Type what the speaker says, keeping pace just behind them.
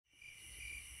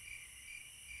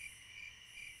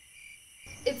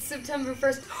September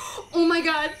 1st. Oh my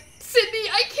god, Sydney,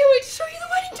 I can't wait to show you the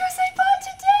wedding dress I bought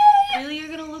today! Really, you're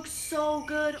gonna look so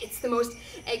good. It's the most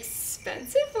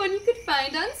expensive one you could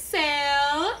find on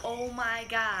sale. Oh my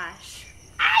gosh.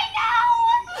 I know!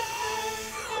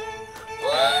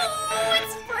 Oh,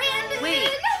 it's Brandon! Wait.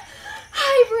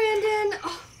 Hi, Brandon.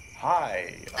 Oh,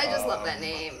 Hi. I just love that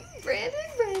name. Brandon.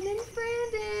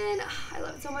 I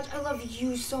love it so much. I love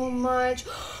you so much.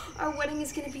 Our wedding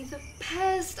is gonna be the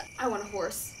best. I want a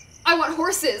horse. I want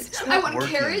horses. I want a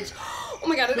carriage. Oh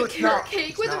my god, and a carrot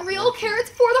cake with real carrots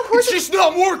for the horses. It's just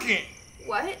not working.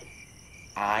 What?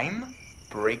 I'm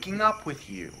breaking up with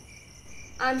you.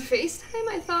 On FaceTime,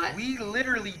 I thought. We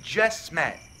literally just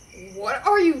met. What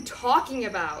are you talking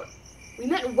about? We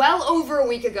met well over a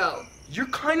week ago. You're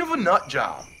kind of a nut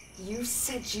job. You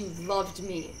said you loved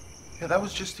me. Yeah, that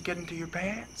was just to get into your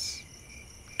pants.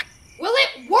 Well,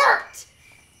 it worked!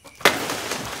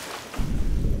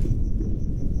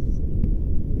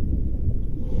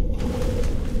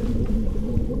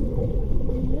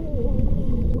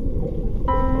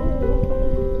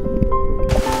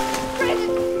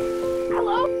 Brandon!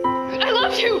 Hello? I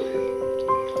love you!